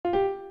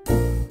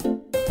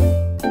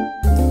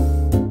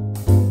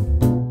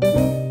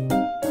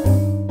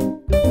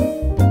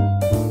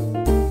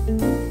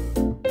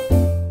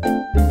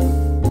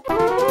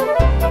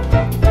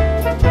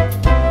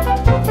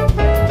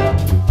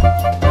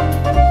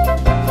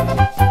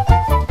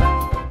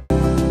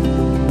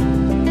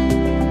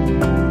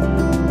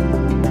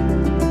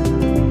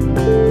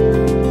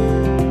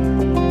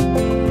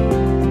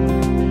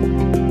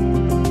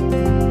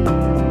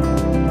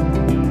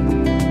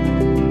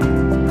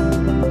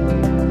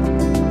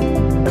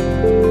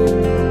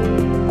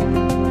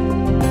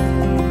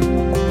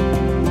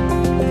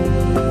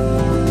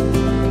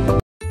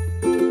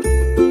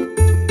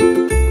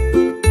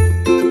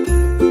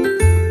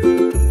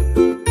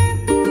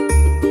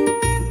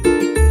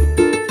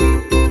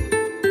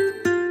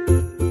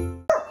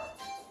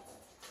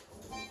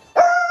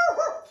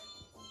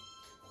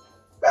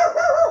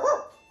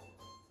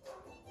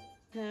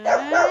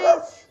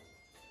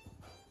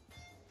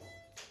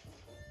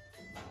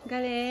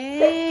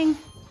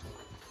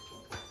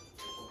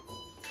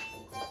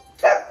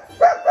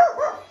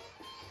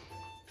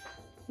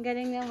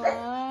Galing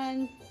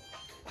naman.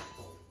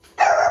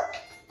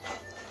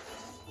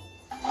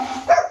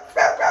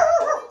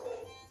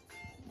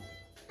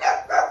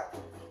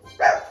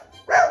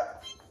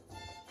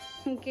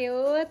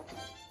 Cute.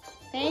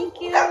 Thank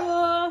you. Thank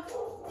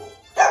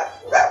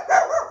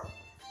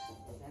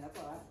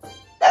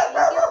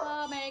you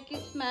po. Merry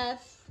Christmas.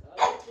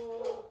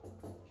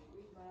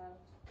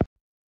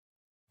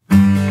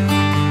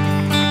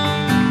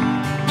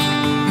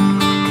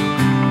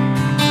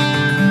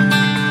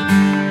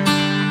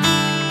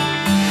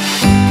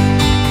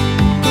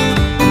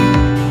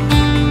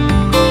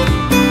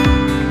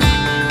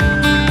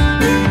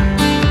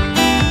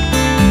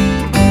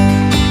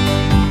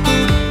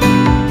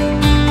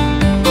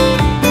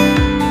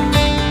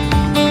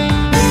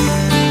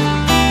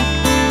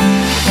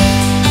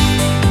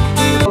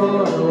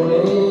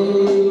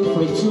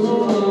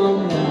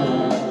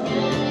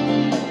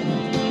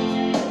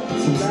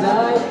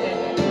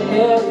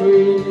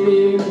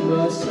 Everything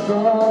must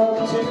come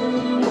to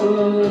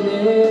an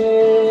end.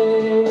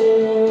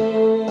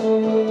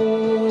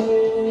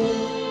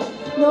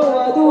 No,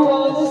 I don't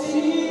wanna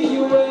see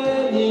you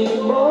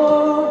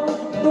anymore.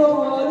 Don't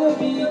wanna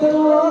be the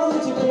one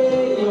to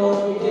pay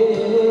your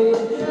game.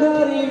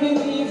 Not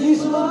even if you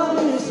smile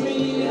as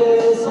sweet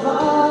as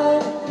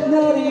mine.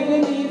 Not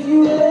even if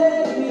you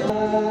let me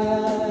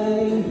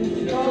die.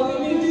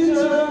 Coming to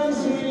terms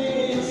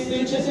with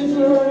stitches and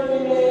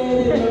burning,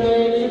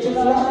 learning to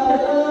fly.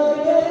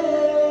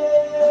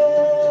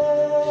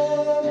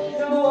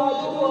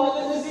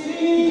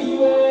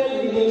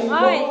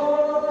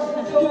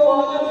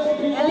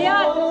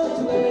 Elliot!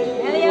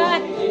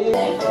 Elliot!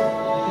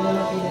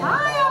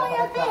 Hi,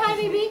 Elliot! Say hi,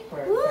 baby!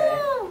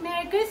 Woo!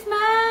 Merry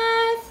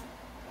Christmas!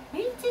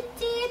 Hey,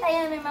 chit-chit!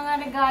 Ayan, may mga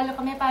regalo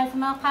kami para sa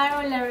mga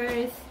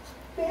carolers.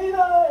 Hey,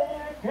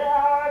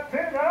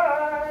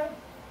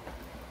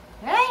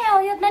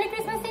 Elliot! Merry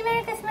Christmas! Say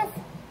Merry Christmas!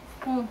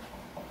 1,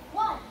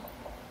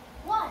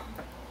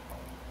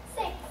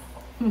 6,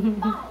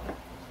 5.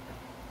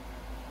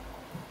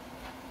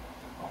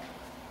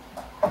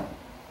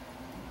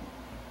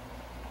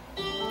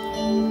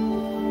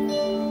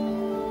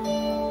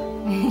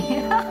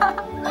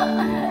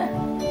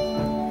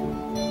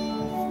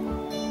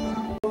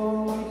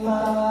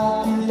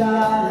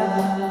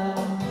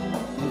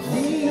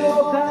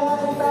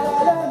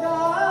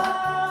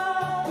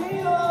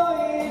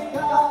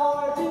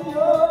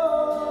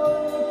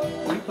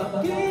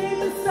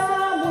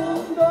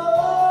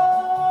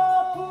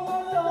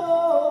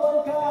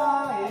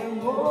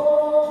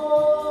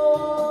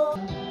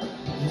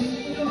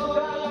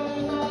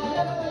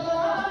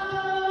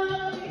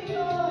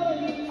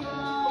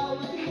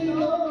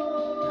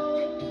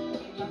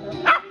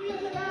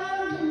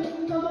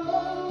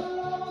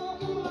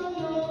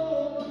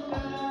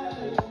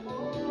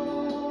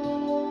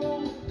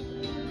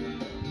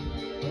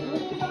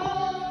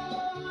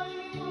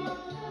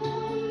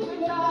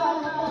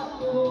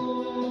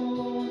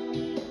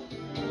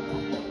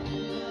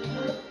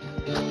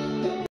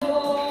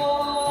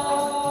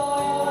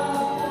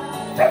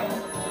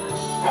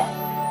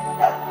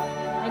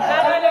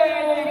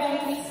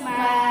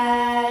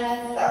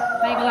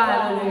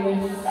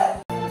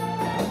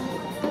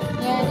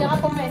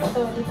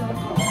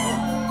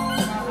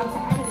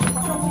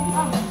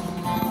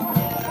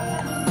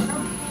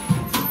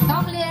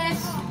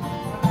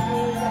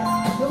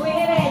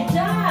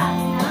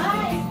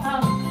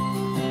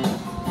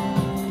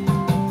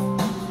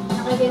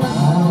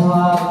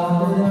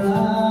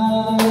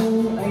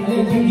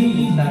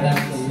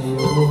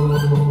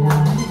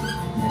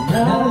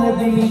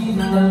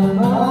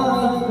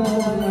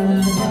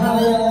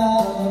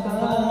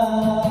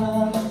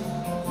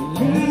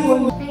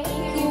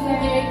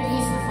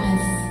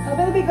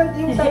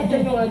 Yung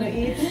title yung ano,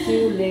 it's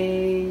too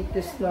late to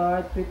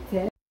start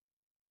pretending.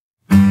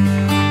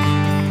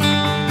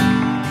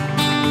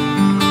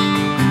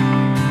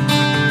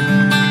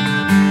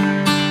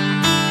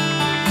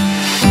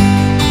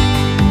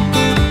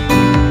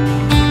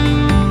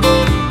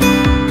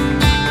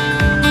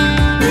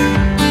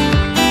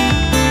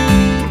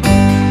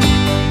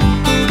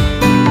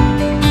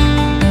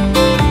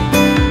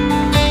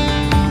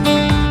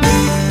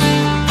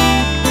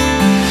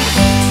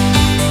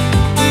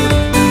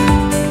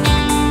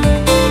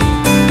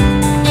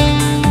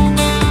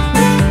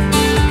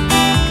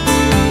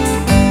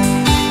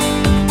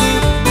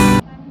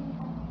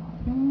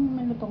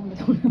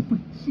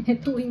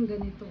 Ito yung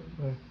ganito.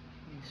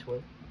 This one.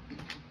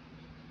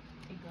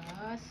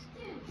 Tigas.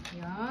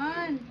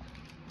 Yan.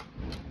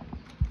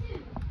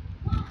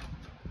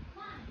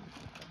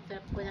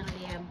 Sarap ko ng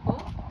liempo.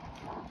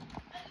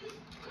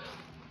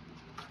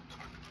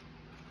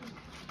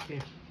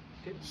 Okay.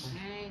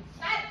 Nice.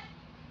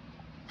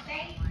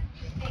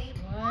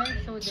 Wow,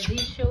 so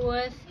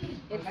delicious.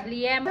 It's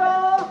liempo.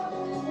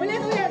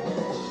 Ulit, ulit.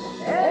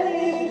 And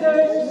if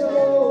there's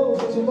no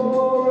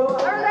tomorrow,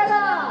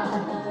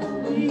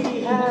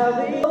 we have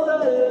it all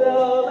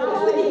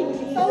love.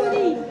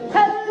 Tony!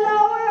 Hello,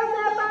 we're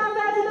not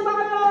ready to go.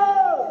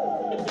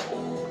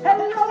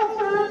 Hello,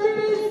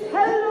 Philippines.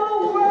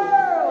 Hello,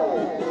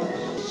 world.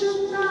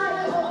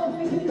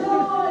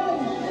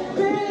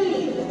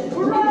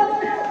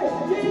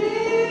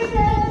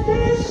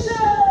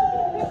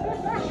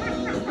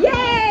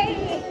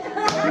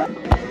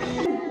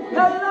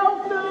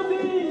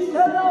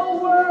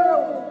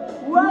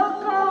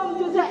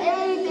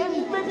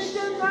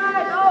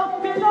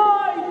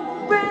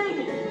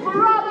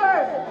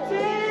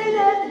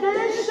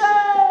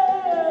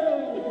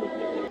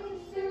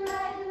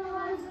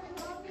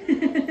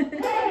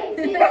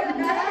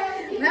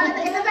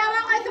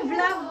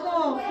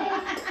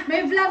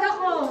 May vlog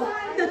ako.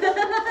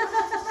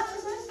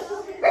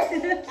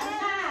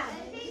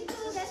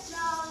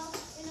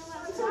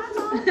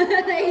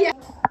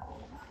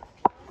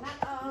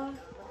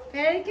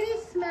 Merry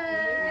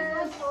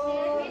Christmas!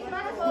 Merry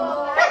Christmas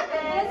po!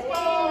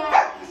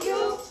 Thank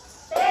you!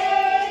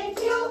 Thank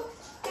you!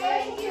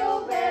 Thank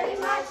you very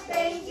much!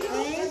 Thank you!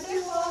 Thank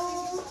you!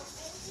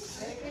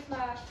 Merry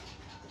Christmas!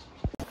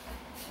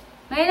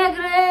 May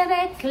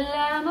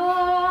nagre-reklamo.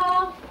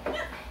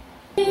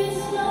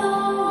 It's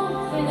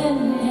long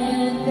and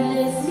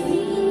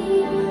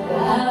endlessly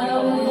I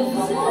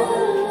was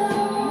alone.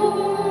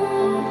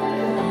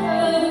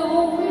 I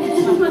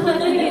opened my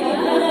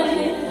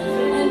eyes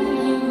and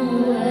you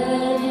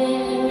were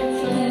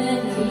there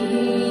and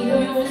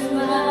tears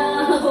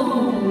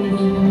smiling me.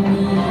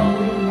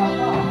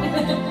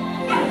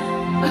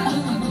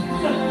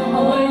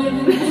 All the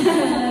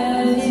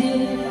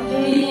magic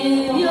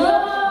in your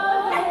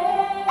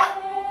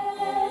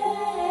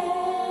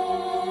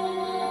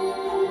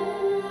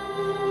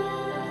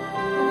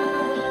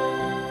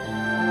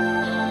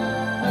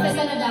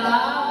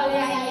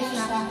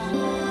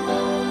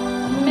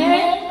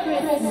Merry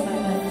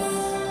Christmas!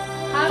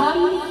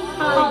 Happy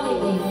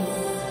Holidays!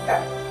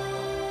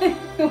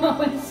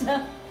 Kumawan siya.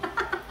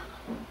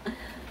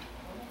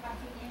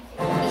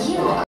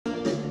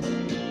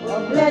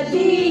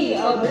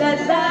 Obladi,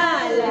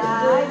 oblada,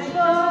 life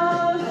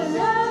goes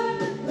on.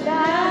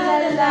 La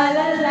la la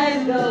la,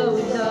 life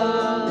goes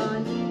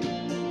on.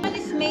 One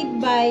is made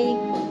by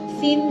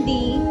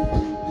Cindy.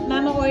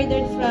 Mama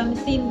ordered from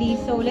Cindy,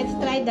 so let's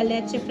try the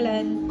leche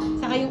flan.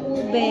 Saka yung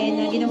ube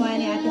na ginawa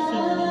ni Ate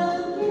Cindy.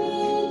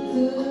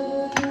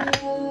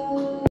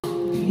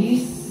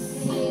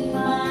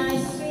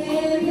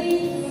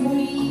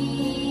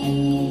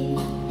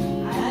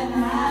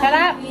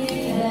 Sarap!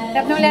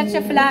 Sarap ng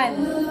leche flan.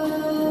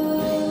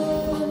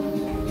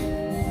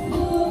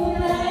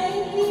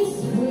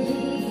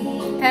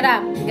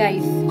 Sarap,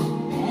 guys.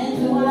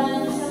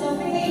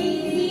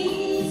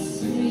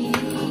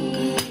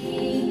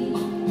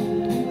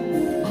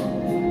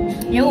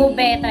 Yung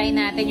ube, try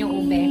natin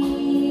yung ube.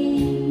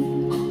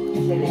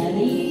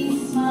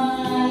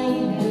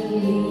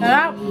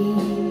 Sarap!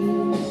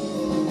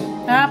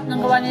 Sarap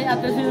ng gawa ni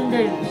Ate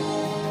Cindy.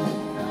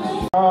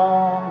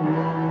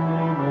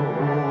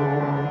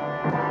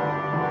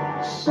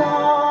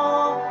 Siya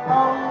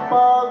ang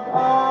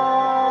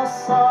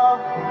pag-asa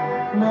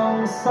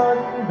ng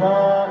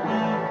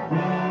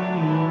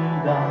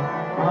sandaigdigang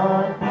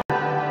ating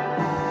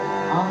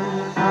ang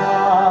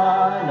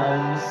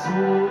alay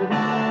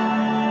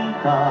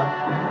sumikat,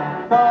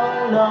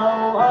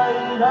 tanglaw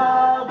ay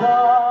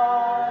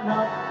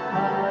laganap,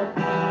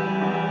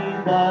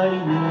 hatid ay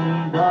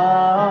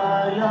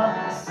ligaya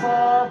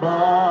sa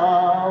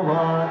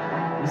bawat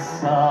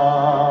isa.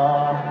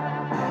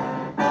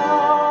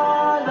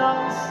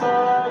 Alang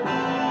sa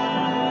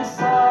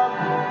isang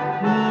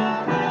ni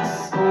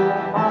Kristo,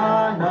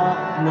 anak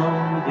ng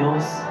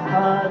Diyos,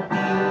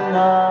 ating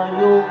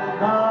ngayong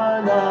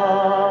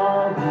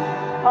dalangin,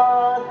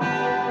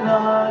 ating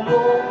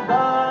ngayong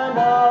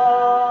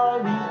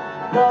dalangin,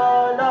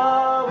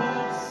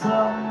 dalawit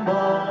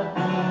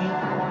sambati,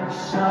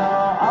 siya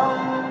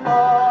ang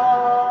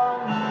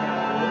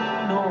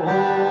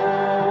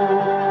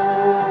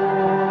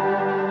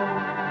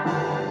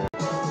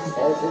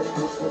As it's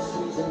Christmas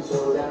season,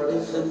 so there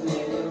isn't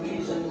any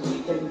reason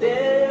we can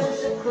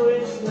dance a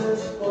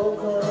Christmas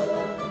polka.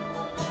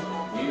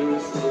 Here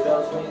is the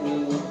bells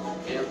ringing,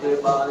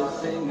 everybody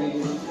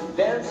singing,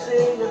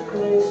 dancing a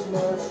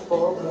Christmas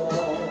polka.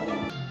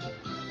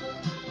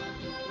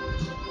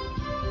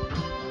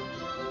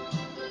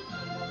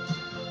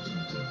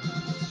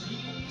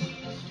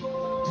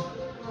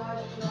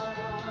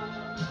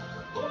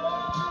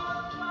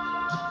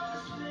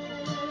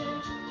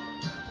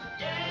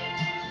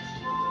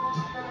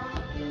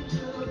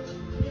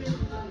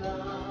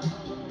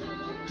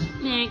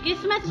 Merry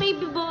Christmas,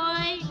 baby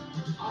boy!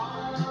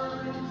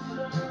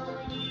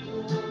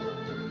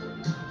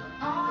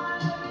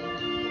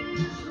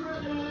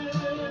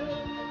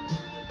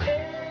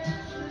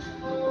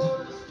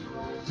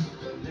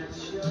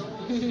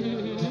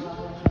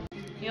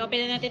 I-open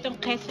na natin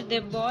itong queso de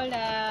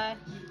bola.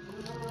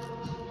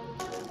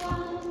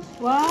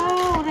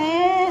 Wow,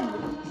 red!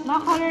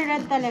 Mga-color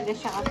red talaga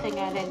siya kasi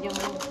nga red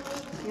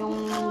yung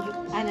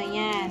ano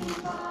yan.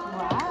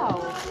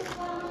 Wow!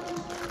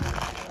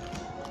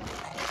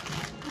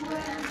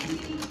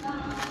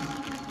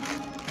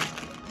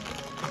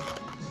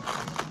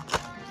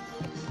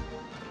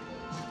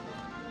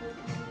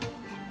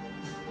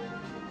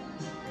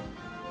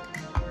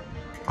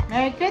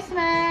 Merry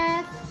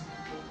Christmas!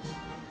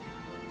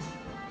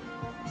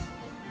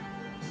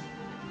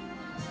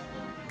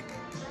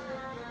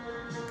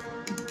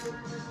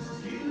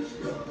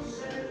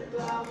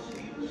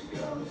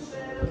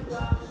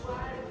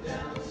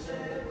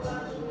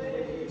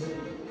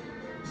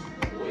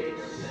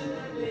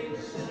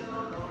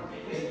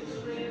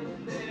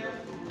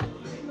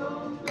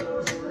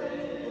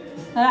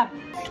 Sarap!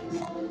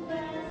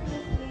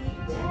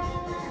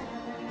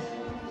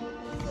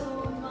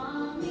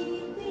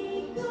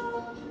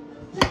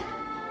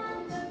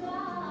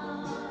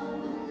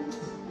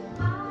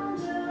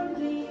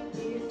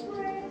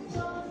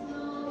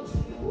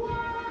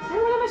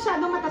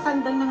 masyadong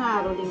matatandang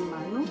nangaroling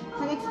man, no?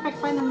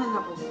 Nag-expect pa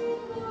naman ako.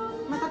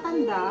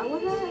 Matatanda?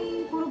 Wala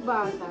eh. Puro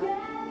bata.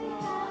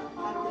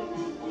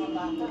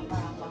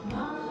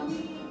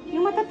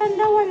 Yung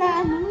matatanda, wala.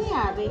 Ano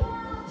nangyari?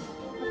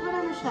 Ba't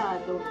wala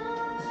masyado?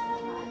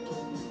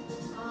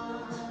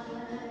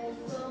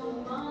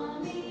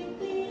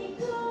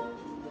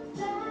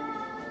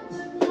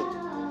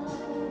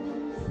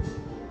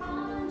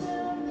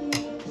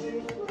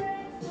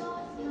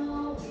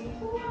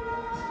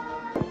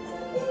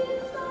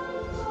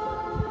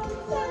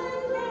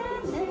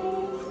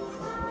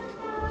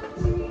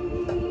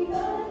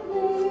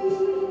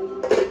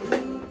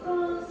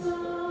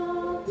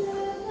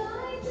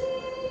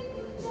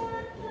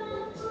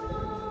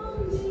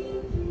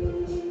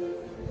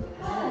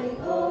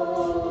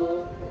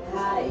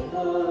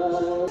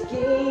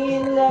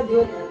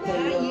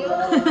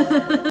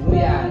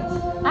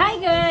 Hi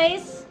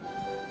guys!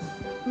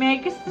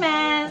 Merry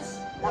Christmas!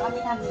 Wala kami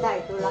handa,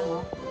 ito lang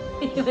oh.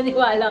 Hindi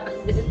maniwala ka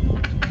din.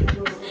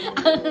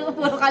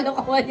 Puro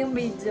kalokohan yung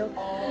video.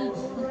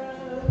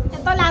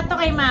 Ito lahat to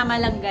kay mama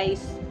lang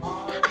guys.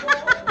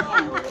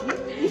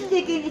 This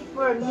chicken is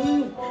for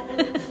me.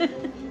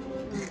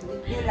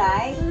 You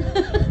like?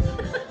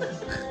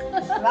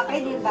 Bakit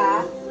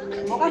diba?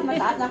 Mukhang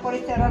mataas na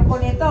cholesterol ko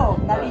nito.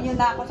 Dali nyo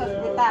na ako sa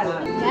ospital.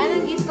 Yan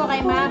ang gift ko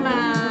kay mama.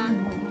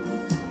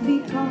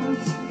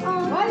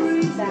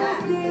 What's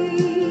that?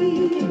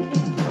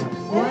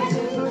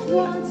 Whatever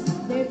once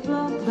they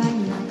float by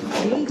night,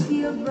 they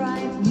see a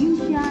bright new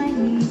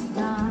shining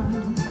star.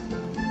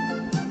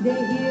 They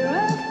hear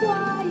a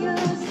choir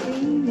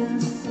sing a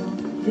song.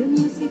 The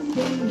music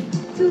seems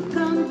to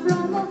come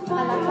from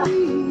afar.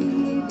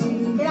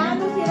 Kailangan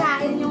mo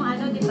sirain yung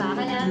ano, di ba?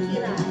 Kailangan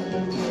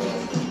sirain.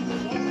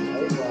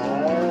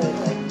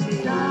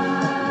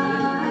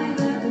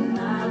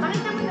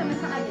 Pakita mo naman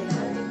sa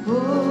kanila.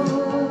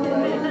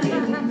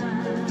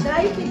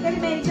 Dry fit ka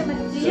rin siya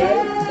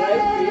mag-gym.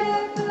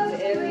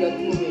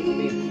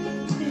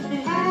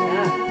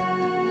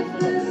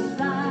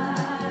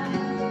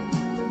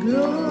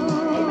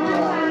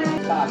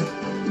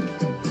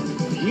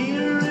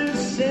 Here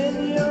is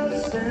Senor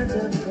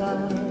Santa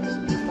Claus.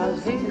 I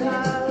think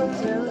I'll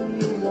tell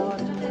you what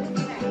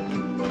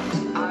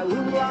I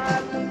would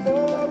like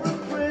for a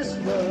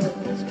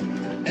Christmas,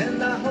 and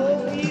I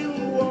hope you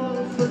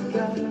won't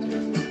forget.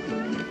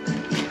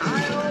 I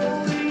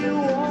only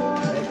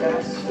want a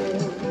question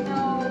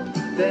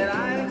that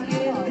I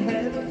can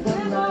have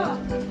from life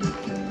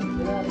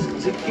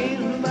to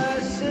give my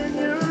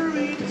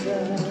senorita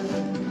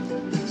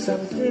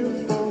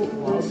something for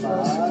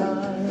Christmas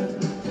time.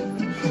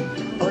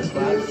 On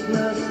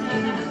Christmas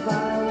Eve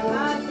I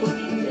was for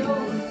you,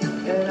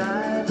 and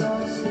I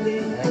don't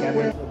sleep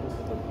away.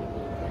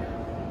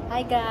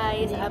 Hi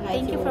guys,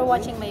 thank you for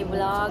watching my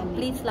vlog.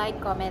 Please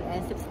like, comment,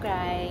 and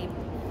subscribe.